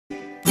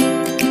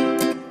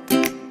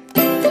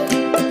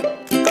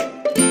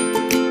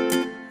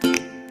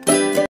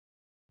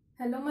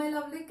Hello my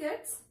lovely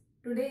kids.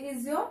 Today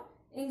is your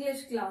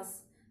English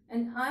class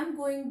and I am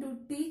going to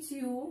teach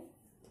you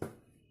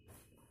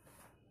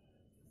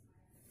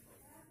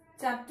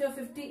chapter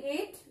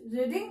 58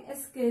 reading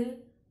skill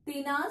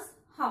Tina's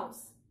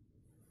house.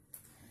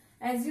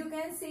 As you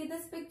can see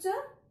this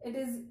picture, it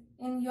is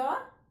in your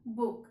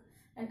book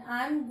and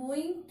I am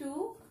going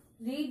to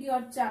read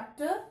your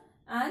chapter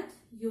and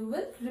you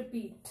will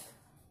repeat.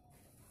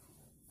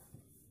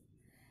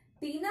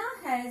 Tina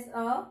has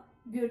a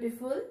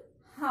beautiful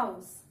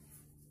house.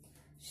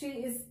 She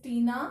is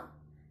Tina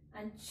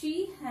and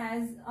she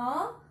has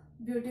a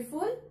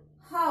beautiful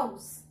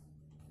house.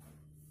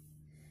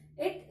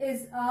 It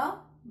is a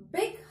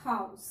big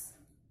house.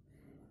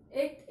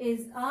 It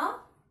is a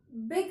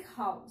big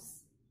house.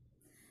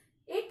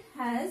 It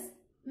has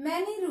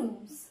many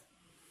rooms.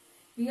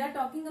 We are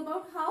talking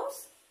about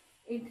house.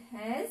 It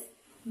has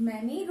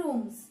many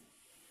rooms.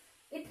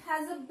 It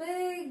has a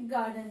big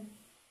garden.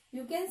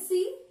 You can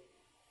see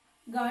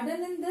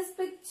garden in this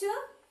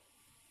picture.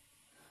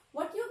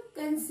 What you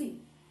can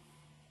see?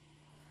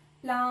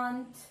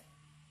 Plant,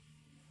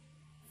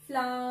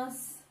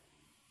 flowers.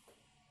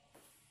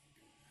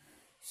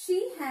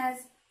 She has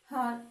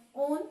her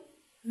own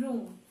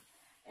room.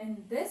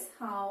 In this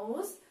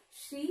house,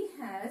 she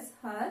has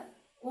her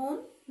own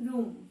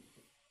room.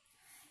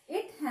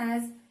 It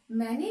has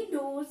many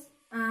doors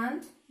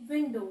and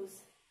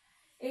windows.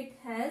 It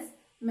has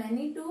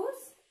many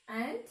doors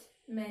and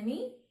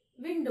many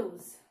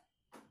windows.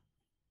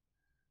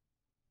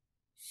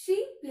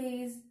 She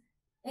plays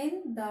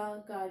in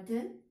the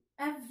garden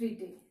every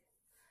day.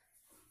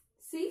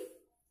 See,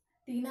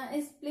 Tina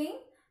is playing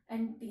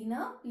and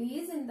Tina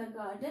plays in the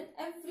garden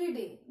every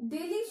day.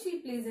 Daily she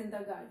plays in the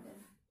garden.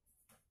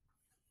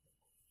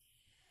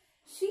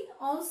 She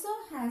also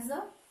has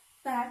a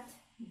pet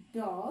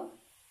dog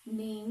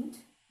named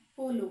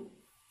Polo.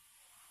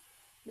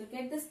 Look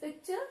at this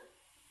picture.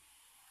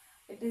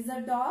 It is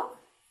a dog.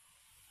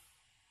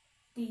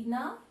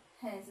 Tina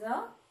has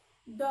a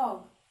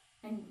dog.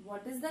 And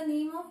what is the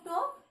name of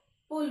dog?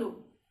 Polo.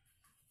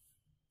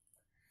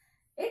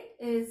 It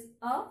is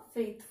a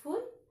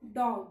faithful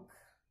dog.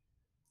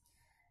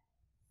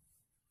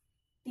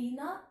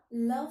 Tina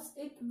loves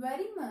it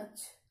very much.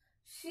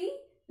 She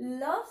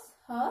loves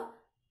her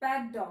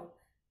pet dog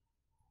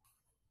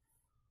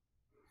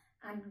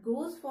and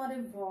goes for a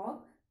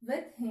walk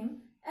with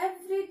him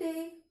every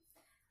day.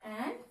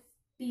 And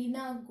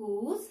Tina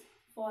goes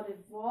for a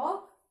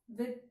walk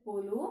with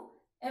Polo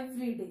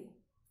every day.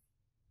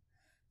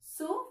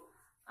 So,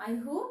 I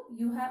hope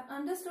you have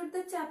understood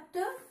the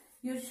chapter.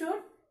 You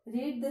should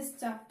read this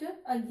chapter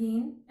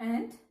again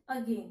and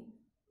again.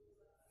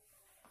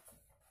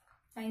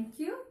 Thank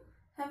you.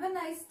 Have a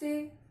nice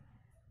day.